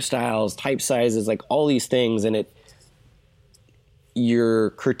type styles, type sizes, like all these things. And your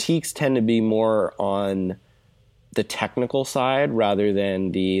critiques tend to be more on the technical side rather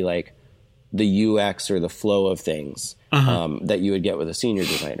than the UX or the flow of things that you would get with a senior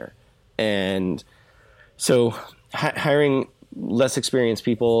designer. And so hiring less experienced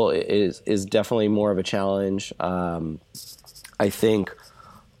people is definitely more of a challenge. I think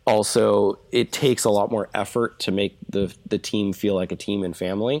also it takes a lot more effort to make the team feel like a team and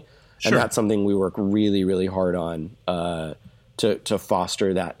family. Sure. And that's something we work really, really hard on to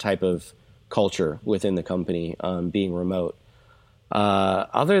foster that type of culture within the company, being remote.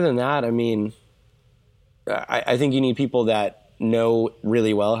 Other than that, I mean, I think you need people that know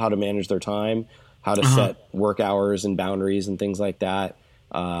really well how to manage their time, how to set work hours and boundaries and things like that.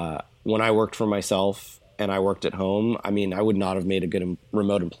 When I worked for myself and I worked at home, I mean, I would not have made a good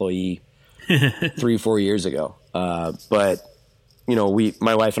remote employee 3-4 years ago. But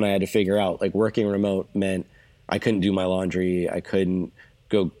my wife and I had to figure out like working remote meant I couldn't do my laundry. I couldn't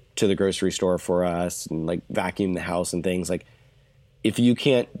go to the grocery store for us and like vacuum the house and things. Like if you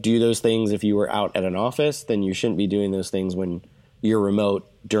can't do those things, if you were out at an office, then you shouldn't be doing those things when you're remote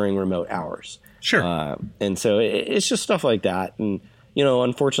during remote hours. Sure. And so it's just stuff like that. And,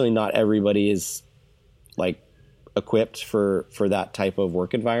 unfortunately not everybody is like equipped for that type of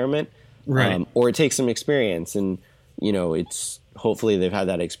work environment. Right. Or it takes some experience and, it's hopefully they've had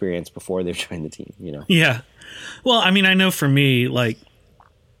that experience before they've joined the team, Yeah. Well, I mean, I know for me, like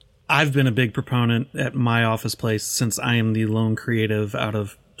I've been a big proponent at my office place since I am the lone creative out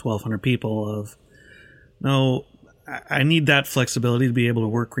of 1,200 people of, no, I need that flexibility to be able to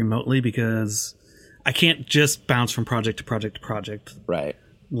work remotely because I can't just bounce from project to project to project. Right.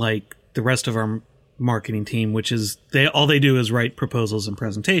 Like the rest of our marketing team, which is all they do is write proposals and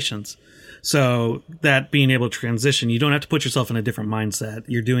presentations. So that being able to transition, you don't have to put yourself in a different mindset.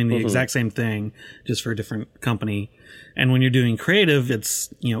 You're doing the exact same thing just for a different company. And when you're doing creative,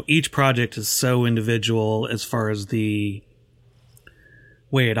 it's, each project is so individual as far as the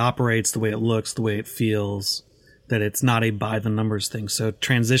way it operates, the way it looks, the way it feels, that it's not a by the numbers thing. So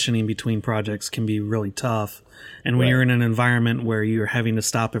transitioning between projects can be really tough. And when you're in an environment where you're having to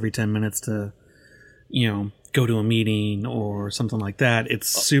stop every 10 minutes to, go to a meeting or something like that, it's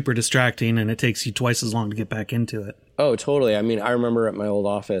super distracting and it takes you twice as long to get back into it. Oh, totally. I mean, I remember at my old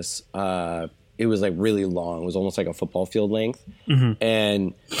office, it was like really long. It was almost like a football field length.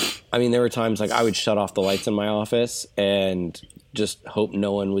 And I mean, there were times like I would shut off the lights in my office and just hope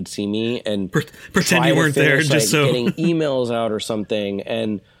no one would see me and pretend you weren't there, just so getting emails out or something.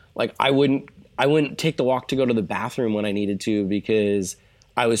 And like, I wouldn't take the walk to go to the bathroom when I needed to because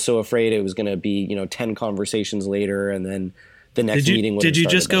I was so afraid it was going to be, 10 conversations later. And then the next meeting would have Did you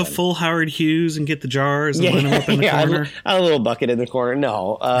just go again. Full Howard Hughes and get the jars and line them up in the corner? I had a little bucket in the corner.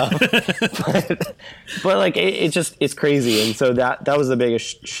 No. But like, it's crazy. And so that was the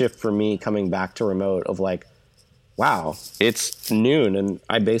biggest shift for me coming back to remote of like, wow, it's noon and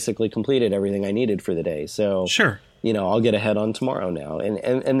I basically completed everything I needed for the day. So sure, I'll get ahead on tomorrow now.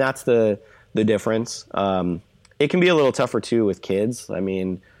 And that's the difference. It can be a little tougher too with kids. I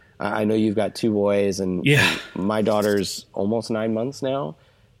mean, I know you've got 2 boys and my daughter's almost 9 months now.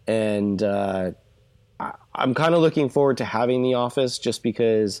 And I'm kind of looking forward to having the office just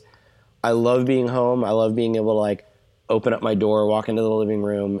because I love being home. I love being able to like open up my door, walk into the living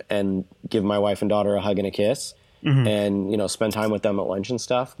room and give my wife and daughter a hug and a kiss and, spend time with them at lunch and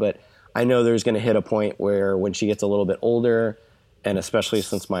stuff. But I know there's going to hit a point where when she gets a little bit older, and especially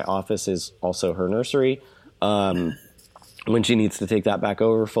since my office is also her nursery, when she needs to take that back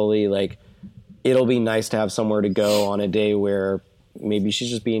over fully, like it'll be nice to have somewhere to go on a day where maybe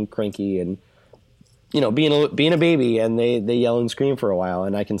she's just being cranky and, being a baby and they yell and scream for a while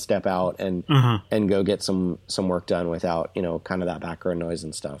and I can step out and go get some work done without, kind of that background noise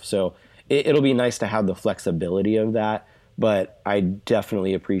and stuff. So it'll be nice to have the flexibility of that, but I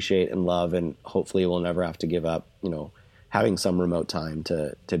definitely appreciate and love, and hopefully we'll never have to give up, having some remote time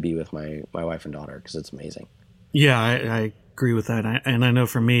to be with my wife and daughter because it's amazing. Yeah, I agree with that. And I know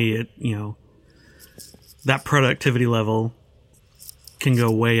for me, that productivity level can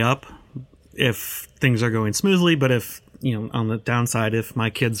go way up if things are going smoothly. But if, on the downside, if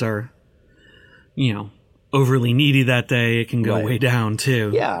my kids are, overly needy that day, it can go way down too.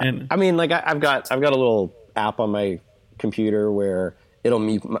 Yeah. And I mean, like I've got a little app on my computer where it'll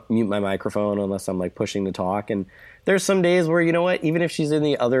mute my microphone unless I'm like pushing to talk. And there's some days where, you know what, even if she's in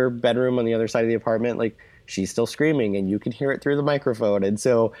the other bedroom on the other side of the apartment, like she's still screaming and you can hear it through the microphone. And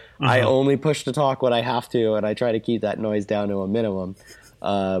so I only push to talk when I have to, and I try to keep that noise down to a minimum.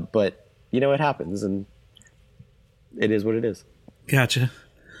 But it happens, and it is what it is. Gotcha.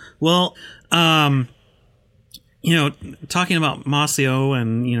 Well, talking about Masio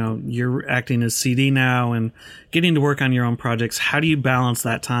and, you're acting as CD now and getting to work on your own projects, how do you balance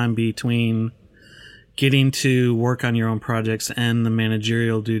that time between getting to work on your own projects and the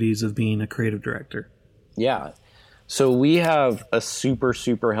managerial duties of being a creative director? Yeah. So we have a super,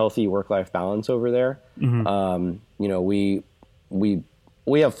 super healthy work-life balance over there.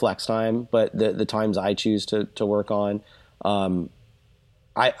 We have flex time, but the times I choose to work on,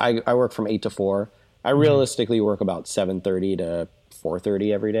 I work from 8 to 4. I realistically work about 7:30 to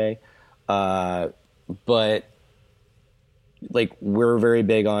 4:30 every day. But like we're very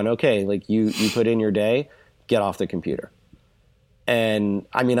big on, okay, like you put in your day, get off the computer. And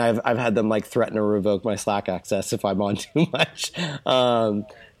I mean, I've had them like threaten to revoke my Slack access if I'm on too much.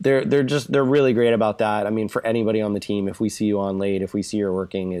 They're really great about that. I mean, for anybody on the team, if we see you on late, if we see you're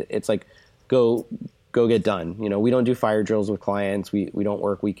working, it's like, go get done. We don't do fire drills with clients. We don't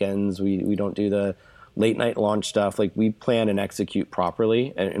work weekends. We don't do the late night launch stuff. Like we plan and execute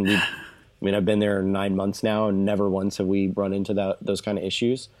properly. And I've been there 9 months now and never once have we run into those kind of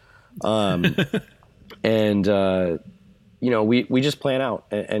issues. We just plan out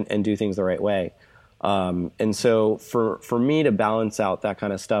and do things the right way. And so for me to balance out that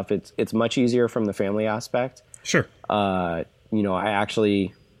kind of stuff, it's much easier from the family aspect. Sure. I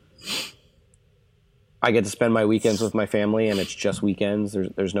get to spend my weekends with my family, and it's just weekends.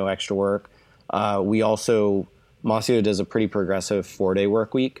 There's no extra work. Masio does a pretty progressive 4-day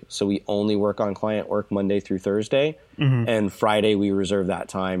work week. So we only work on client work Monday through Thursday. And Friday we reserve that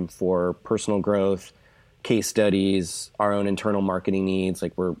time for personal growth, case studies, our own internal marketing needs.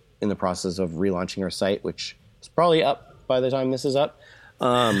 Like we're in the process of relaunching our site, which is probably up by the time this is up.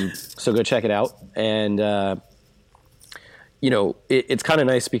 So go check it out. And, it's kind of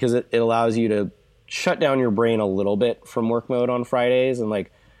nice because it allows you to shut down your brain a little bit from work mode on Fridays. And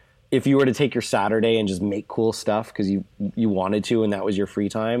like, if you were to take your Saturday and just make cool stuff because you wanted to, and that was your free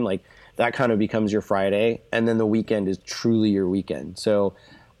time, like that kind of becomes your Friday. And then the weekend is truly your weekend. So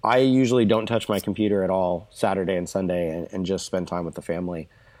I usually don't touch my computer at all Saturday and Sunday and just spend time with the family.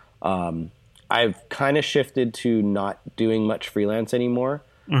 I've kind of shifted to not doing much freelance anymore.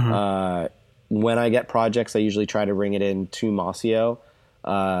 When I get projects, I usually try to bring it in to Masio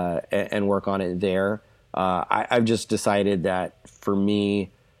and work on it there. I've just decided that for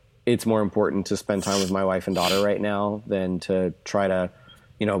me, it's more important to spend time with my wife and daughter right now than to try to,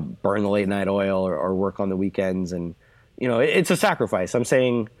 burn the late night oil or work on the weekends. And, it's a sacrifice. I'm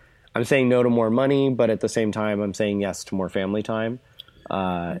saying no to more money, but at the same time, I'm saying yes to more family time.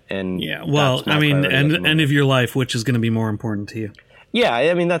 And yeah, well, I mean, end of your life, which is going to be more important to you? Yeah,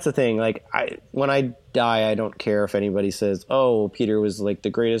 I mean, that's the thing. Like, when I die, I don't care if anybody says, "Oh, Peter was like the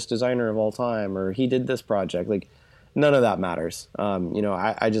greatest designer of all time," or "He did this project." Like, none of that matters.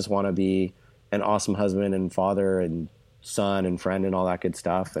 I just want to be an awesome husband and father and son and friend and all that good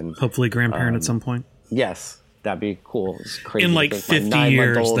stuff. And hopefully grandparent at some point. Yes, that'd be cool. It's crazy. In like 50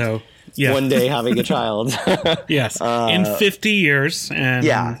 years, though. Yeah. One day having a child. Yes. In 50 years. And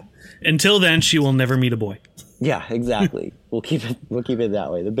yeah. Until then, she will never meet a boy. Yeah, exactly. We'll keep it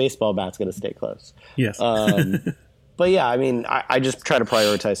that way. The baseball bat's going to stay close. Yes. But yeah, I mean, I just try to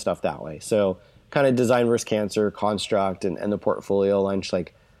prioritize stuff that way. So kind of design versus cancer, construct, and the portfolio lunch.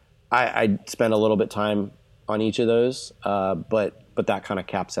 Like I spend a little bit time on each of those, but that kind of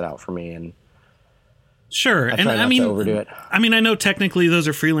caps it out for me. And sure. I try not to overdo it. I mean, I know technically those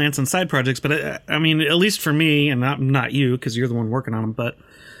are freelance and side projects, but I mean, at least for me, and not you, because you're the one working on them, but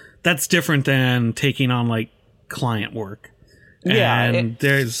that's different than taking on like client work. Yeah. And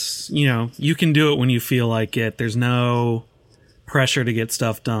there's, you can do it when you feel like it. There's no pressure to get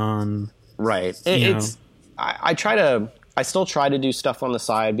stuff done. Right. I still try to do stuff on the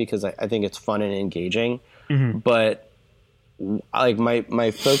side because I think it's fun and engaging, but like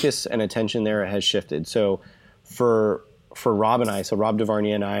my focus and attention there has shifted. So for Rob and I, so Rob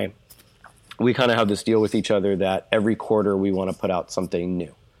Devarney and I, we kind of have this deal with each other that every quarter we want to put out something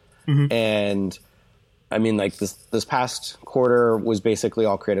new. And I mean, like this past quarter was basically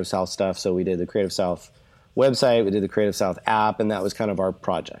all Creative South stuff. So we did the Creative South website, we did the Creative South app, and that was kind of our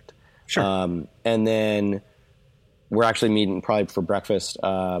project. Sure. And then we're actually meeting probably for breakfast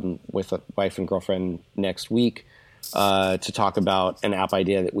with a wife and girlfriend next week to talk about an app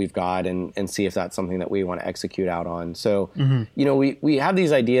idea that we've got and see if that's something that we want to execute out on. So, we have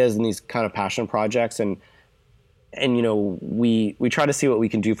these ideas and these kind of passion projects, and we try to see what we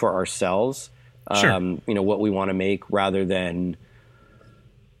can do for ourselves. Sure. What we want to make rather than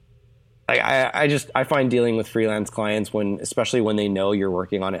I find dealing with freelance clients especially when they know you're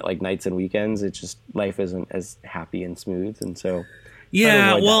working on it like nights and weekends, it's just life isn't as happy and smooth. And so,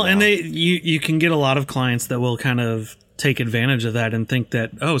 yeah, well, and you can get a lot of clients that will kind of take advantage of that and think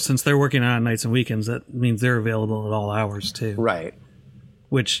that, since they're working on nights and weekends, that means they're available at all hours too. Right.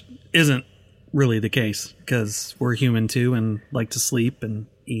 Which isn't really the case, because we're human too and like to sleep and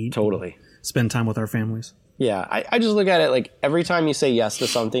eat. Totally. And spend time with our families. Yeah, I just look at it like every time you say yes to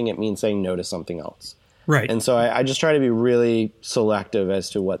something, it means saying no to something else. Right. And so I just try to be really selective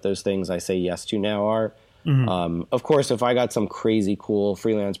as to what those things I say yes to now are. Mm-hmm. Of course, if I got some crazy cool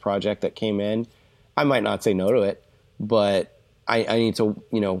freelance project that came in, I might not say no to it, but I need to,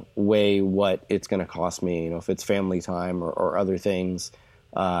 weigh what it's going to cost me. If it's family time or other things,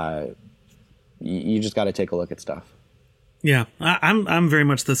 you just got to take a look at stuff. Yeah, I'm very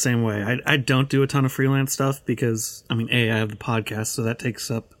much the same way. I don't do a ton of freelance stuff because, I have the podcast, so that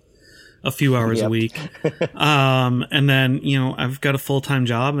takes up a few hours a week. And then, I've got a full-time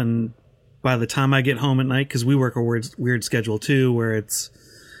job, and by the time I get home at night, because we work a weird schedule too, where it's,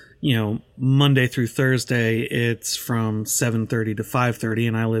 Monday through Thursday, it's from 7:30 to 5:30,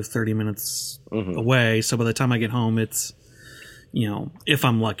 and I live 30 minutes away. So by the time I get home, it's, if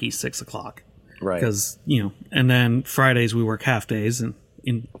I'm lucky, 6 o'clock. Right. Because, and then Fridays we work half days and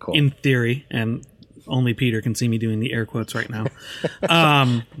in theory, and only Peter can see me doing the air quotes right now.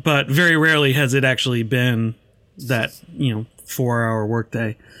 But very rarely has it actually been that, 4-hour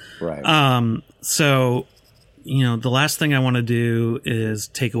workday. Right. So, the last thing I want to do is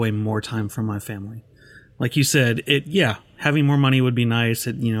take away more time from my family. Like you said, having more money would be nice.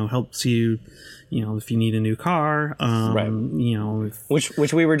 It, helps you, if you need a new car, right.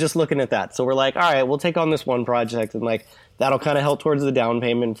 Which we were just looking at that. So we're like, all right, we'll take on this one project and like, that'll kind of help towards the down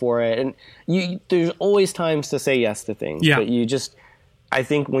payment for it. And there's always times to say yes to things, but I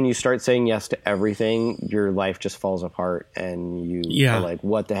think when you start saying yes to everything, your life just falls apart and you are like,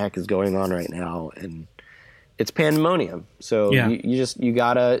 what the heck is going on right now? And it's pandemonium. So you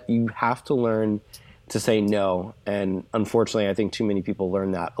have to learn to say no. And unfortunately, I think too many people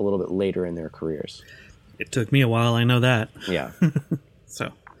learn that a little bit later in their careers. It took me a while. I know that. Yeah.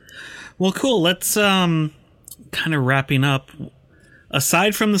 So, well, cool. Let's kind of wrapping up.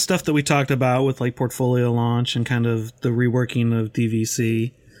 Aside from the stuff that we talked about with like portfolio launch and kind of the reworking of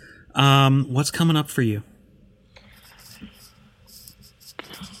DVC, what's coming up for you?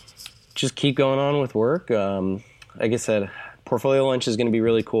 Just keep going on with work. Like I said, portfolio launch is going to be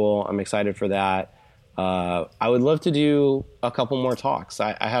really cool. I'm excited for that. I would love to do a couple more talks.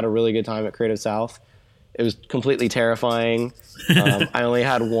 I had a really good time at Creative South. It was completely terrifying. I only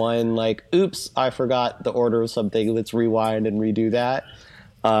had one, like, oops, I forgot the order of something. Let's rewind and redo that.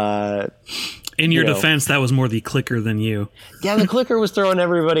 In your defense, that was more the clicker than you. Yeah, the clicker was throwing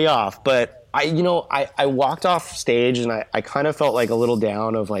everybody off. But I walked off stage and I kind of felt like a little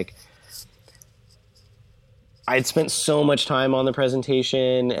down of like, I'd spent so much time on the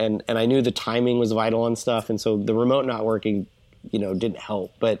presentation and I knew the timing was vital and stuff. And so the remote not working, didn't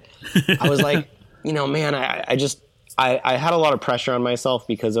help. But I was like, man, I had a lot of pressure on myself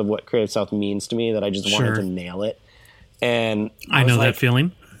because of what Creative South means to me that I just wanted to nail it. And I know that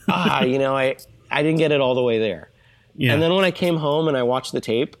feeling. I didn't get it all the way there. Yeah. And then when I came home and I watched the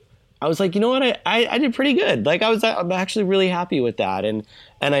tape, I was like, you know what? I did pretty good. Like I'm actually really happy with that. And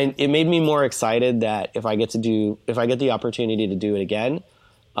it made me more excited that if I get the opportunity to do it again,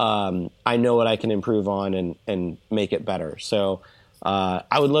 I know what I can improve on and make it better. So,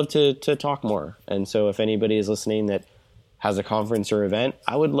 I would love to talk more. And so if anybody is listening that has a conference or event,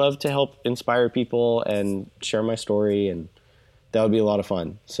 I would love to help inspire people and share my story. And that would be a lot of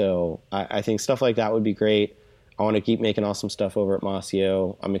fun. So I think stuff like that would be great. I want to keep making awesome stuff over at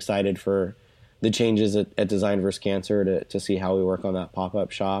Mossio. I'm excited for the changes at Design vs. Cancer to see how we work on that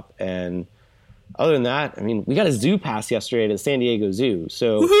pop-up shop. And other than that, we got a zoo pass yesterday to San Diego Zoo.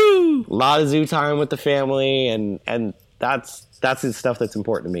 So a lot of zoo time with the family. And that's the stuff that's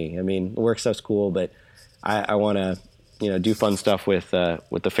important to me. The work stuff's cool, but I want to, do fun stuff with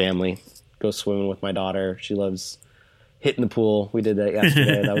the family. Go swimming with my daughter. She loves hitting the pool. We did that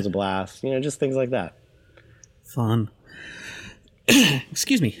yesterday. That was a blast. Just things like that. Fun.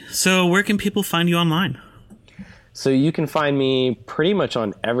 Excuse me. So where can people find you online? So you can find me pretty much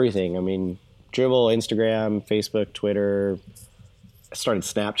on everything. I mean, Dribble, Instagram, Facebook, Twitter. I started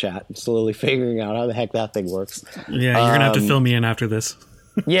Snapchat. I'm slowly figuring out how the heck that thing works. Yeah, you're going to have to fill me in after this.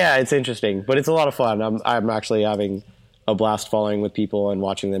 Yeah, it's interesting, but it's a lot of fun. I'm actually having a blast following with people and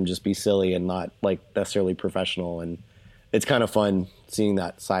watching them just be silly and not like necessarily professional. And it's kind of fun seeing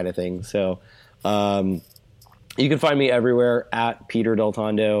that side of things. So you can find me everywhere at Peter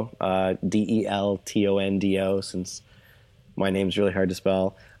Deltondo, Deltondo, since my name's really hard to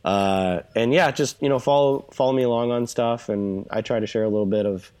spell. And yeah, just, follow me along on stuff. And I try to share a little bit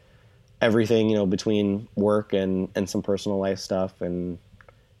of everything, between work and some personal life stuff, and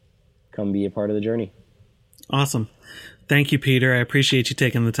come be a part of the journey. Awesome. Thank you, Peter. I appreciate you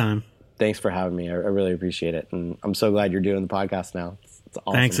taking the time. Thanks for having me. I really appreciate it. And I'm so glad you're doing the podcast now. It's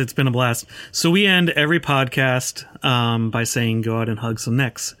awesome. Thanks. It's been a blast. So we end every podcast by saying go out and hug some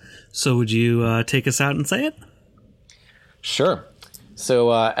necks. So would you take us out and say it? Sure.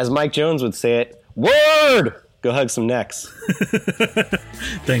 So as Mike Jones would say it, word! Go hug some necks.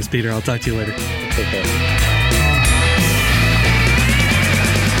 Thanks, Peter. I'll talk to you later. Take care.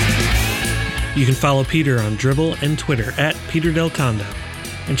 You can follow Peter on Dribble and Twitter at Peter Deltondo,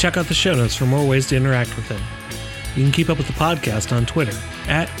 and check out the show notes for more ways to interact with him. You can keep up with the podcast on Twitter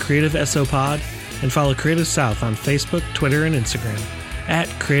at CreativeSOPod, and follow Creative South on Facebook, Twitter, and Instagram at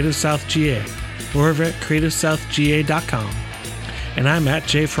CreativeSouthGA, or over at CreativeSouthGA.com. And I'm at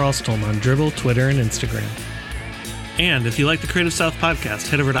Jay Frostholm on Dribble, Twitter, and Instagram. And if you like the Creative South podcast,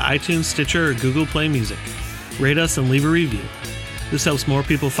 head over to iTunes, Stitcher, or Google Play Music. Rate us and leave a review. This helps more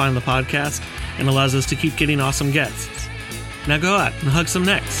people find the podcast and allows us to keep getting awesome guests. Now go out and hug some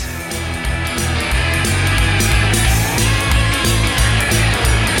necks.